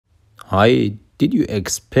Hi, did you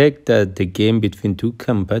expect that the game between two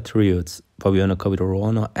compatriots, Fabiano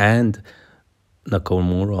Caruana and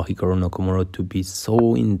Hikaru Nakamura, to be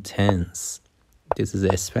so intense? This is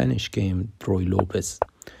a Spanish game, Roy Lopez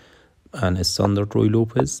and a standard Roy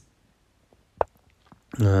Lopez,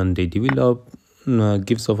 and they develop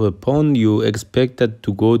gives of a pawn. You expect that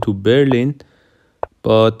to go to Berlin,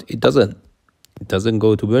 but it doesn't. It doesn't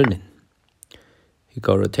go to Berlin.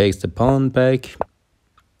 Hikaru takes the pawn back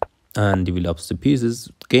and develops the pieces.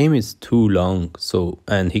 Game is too long,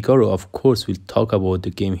 and Hikaru of course will talk about the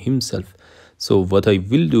game himself. So what I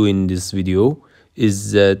will do in this video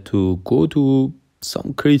is to go to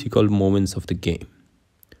some critical moments of the game.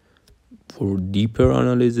 For deeper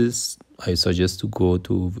analysis, I suggest to go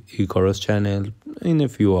to Hikaru's channel in a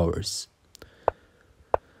few hours.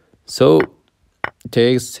 So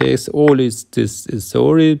takes all is this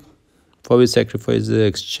story. Fabi sacrifices the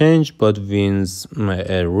exchange but wins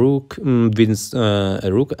a rook, and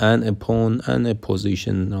a pawn, and a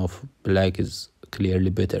position of black is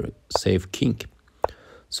clearly better, save king.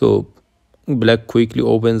 So black quickly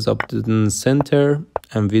opens up the center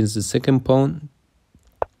and wins the second pawn.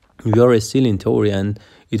 We are still in theory, and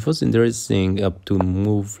it was interesting up to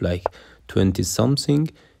move like 20 something.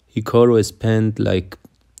 Hikaru spent like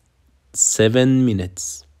 7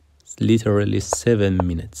 minutes, literally 7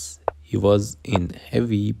 minutes. He was in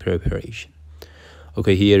heavy preparation.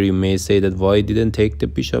 Okay, here you may say that why didn't take the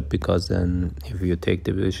bishop, because then if you take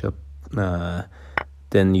the bishop,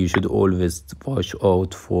 then you should always watch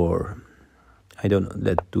out for, I don't know,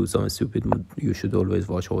 let's do some stupid move. You should always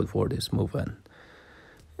watch out for this move, and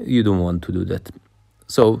you don't want to do that.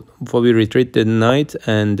 So we retreat the knight,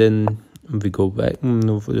 and then we go back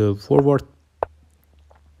forward.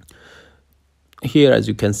 Here, as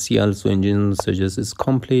you can see, also engine suggests it's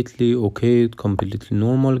completely okay, completely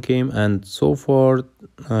normal game. And so far,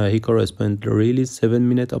 Hikaru spent really 7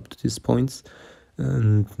 minutes up to this point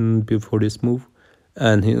before this move.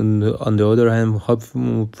 And on the other hand,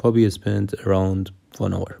 Fabi spent around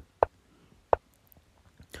 1 hour.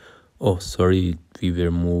 Oh, sorry, we were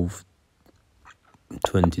moved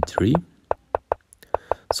 23.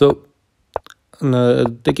 So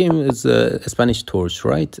the game is a Spanish torch,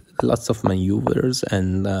 right? Lots of maneuvers,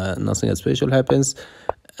 and nothing special happens.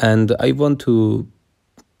 And I want to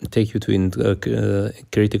take you to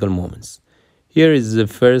critical moments. Here is the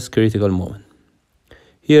first critical moment.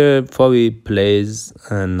 Here Fabi plays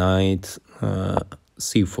knight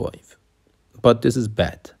c5, but this is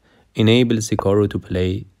bad. Enables Hikaru to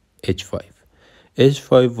play h5.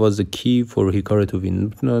 h5 was the key for Hikaru to win.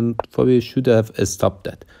 Fabi should have stopped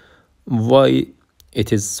that. Why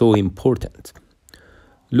it is so important?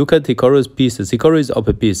 Look at Hikaru's pieces. Hikaru is up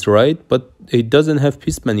a piece, right? But he doesn't have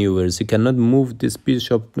piece maneuvers. He cannot move this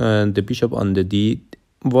bishop, the bishop on the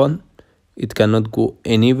d1. It cannot go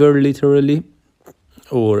anywhere literally,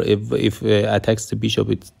 or if attacks the bishop,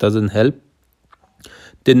 it doesn't help.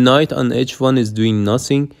 The knight on h1 is doing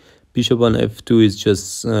nothing. Bishop on f2 is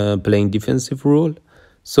just playing defensive role.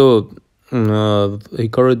 So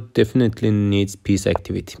Hikaru definitely needs piece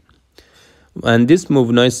activity. And this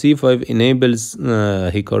move, knight c5, enables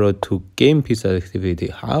Hikaru to gain piece activity.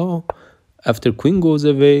 How? After queen goes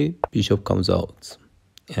away, bishop comes out.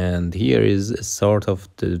 And here is a sort of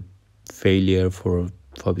the failure for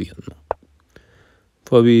Fabiano.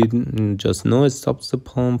 Fabi just stops the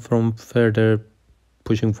pawn from further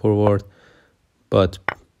pushing forward, but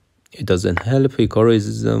it doesn't help. Hikaru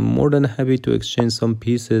is more than happy to exchange some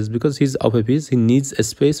pieces, because he's up a piece. He needs a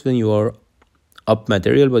space when you are up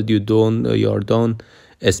material, but you are down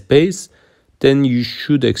a space. Then you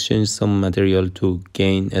should exchange some material to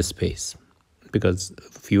gain a space, because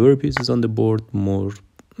fewer pieces on the board, more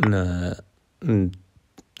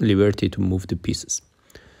liberty to move the pieces.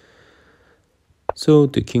 So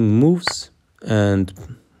the king moves, and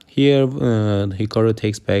here Hikaru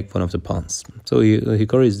takes back one of the pawns. So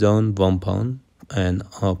Hikaru is down 1 pawn and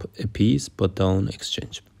up a piece, but down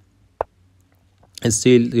exchange. And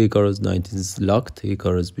still Hikaru's knight is locked,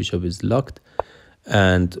 Hikaru's bishop is locked,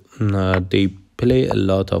 and they play a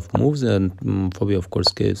lot of moves, and Fabi of course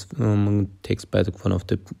takes back one of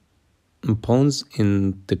the pawns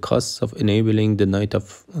in the cost of enabling the knight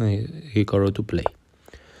of Hikaru to play.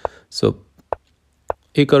 So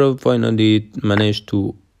Hikaru finally managed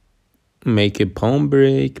to make a pawn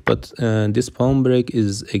break, but this pawn break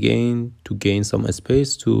is again to gain some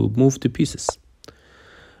space to move the pieces.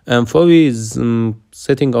 And Fabi is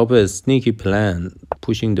setting up a sneaky plan,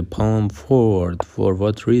 pushing the pawn forward. For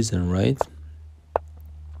what reason, right?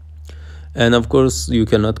 And of course, you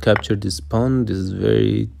cannot capture this pawn. This is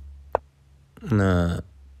very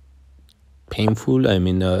painful. I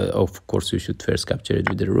mean, of course, you should first capture it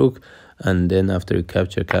with the rook, and then after you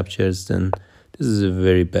captures, then this is a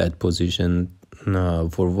very bad position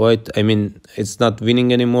for white. I mean, it's not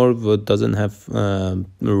winning anymore, but doesn't have a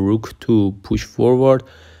rook to push forward,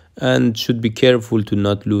 and should be careful to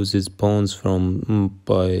not lose his pawns from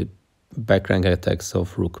by back rank attacks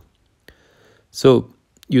of rook. So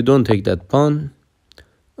you don't take that pawn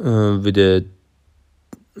with a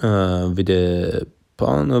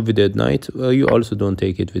pawn or with a knight. You also don't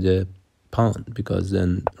take it with a pawn, because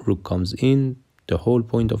then rook comes in. The whole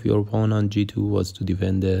point of your pawn on g2 was to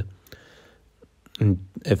defend the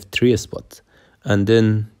f3 spot, and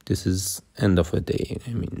then this is end of the day.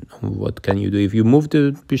 I mean, what can you do? If you move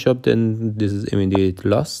the bishop, then this is immediate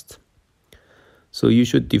lost. So you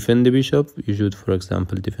should defend the bishop. You should, for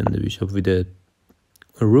example, defend the bishop with a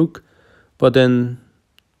rook, but then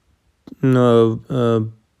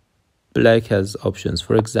black has options.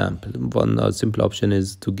 For example, one simple option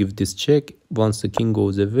is to give this check. Once the king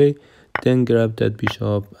goes away, then grab that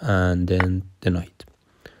bishop and then the knight.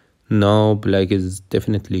 Now black is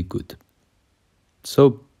definitely good.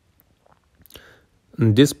 So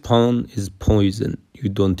this pawn is poison. You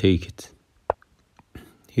don't take it.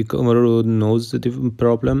 Hikaru knows the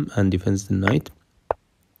problem and defends the knight.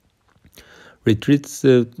 Retreats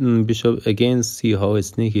the bishop again. See how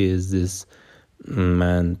sneaky is this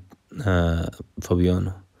man,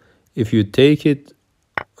 Fabiano. If you take it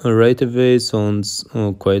right away, sounds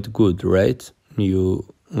quite good, right? You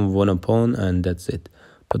won a pawn and that's it.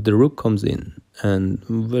 But the rook comes in, and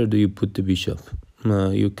where do you put the bishop?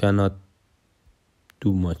 You cannot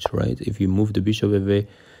do much, right? If you move the bishop away,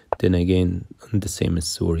 then again the same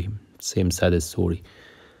story, same sad story,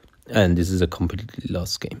 and this is a completely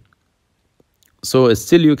lost game. So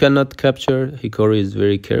still you cannot capture. Hikaru is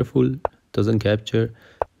very careful, doesn't capture,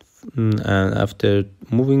 and after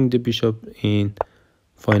moving the bishop in,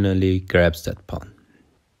 finally grabs that pawn.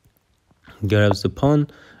 Grabs the pawn,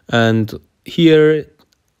 and here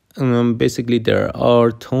basically there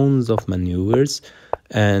are tons of maneuvers,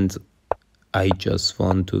 and I just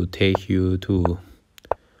want to take you to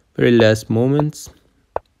very last moments,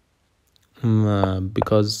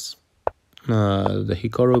 because the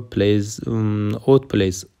Hikaru plays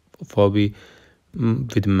outplays Fabi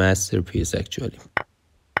with masterpiece actually,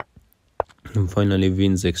 and finally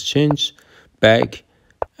wins exchange back.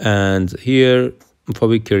 And here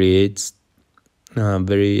Fabi creates a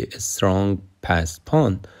very strong passed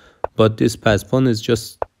pawn, but this passed pawn is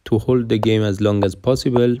just to hold the game as long as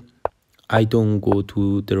possible. I don't go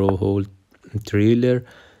to the whole thriller,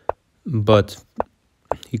 but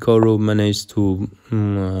Hikaru managed to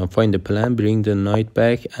find a plan, bring the knight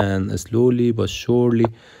back, and slowly but surely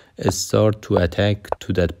start to attack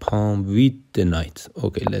to that pawn with the knight.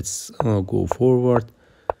 Okay, let's go forward,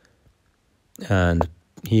 and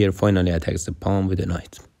here finally attacks the pawn with the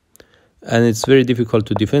knight. And it's very difficult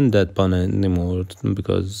to defend that pawn anymore,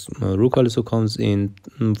 because rook also comes in.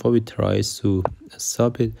 Fabi tries to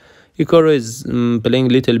stop it. Hikaru is playing a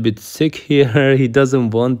little bit sick here. He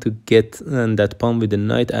doesn't want to get that pawn with the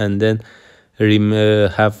knight and then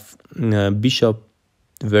have bishop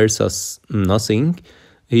versus nothing.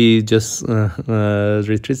 He just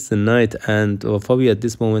retreats the knight, and Fabi at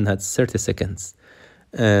this moment had 30 seconds,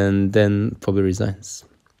 and then Fabi resigns.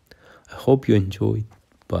 I hope you enjoyed.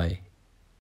 Bye.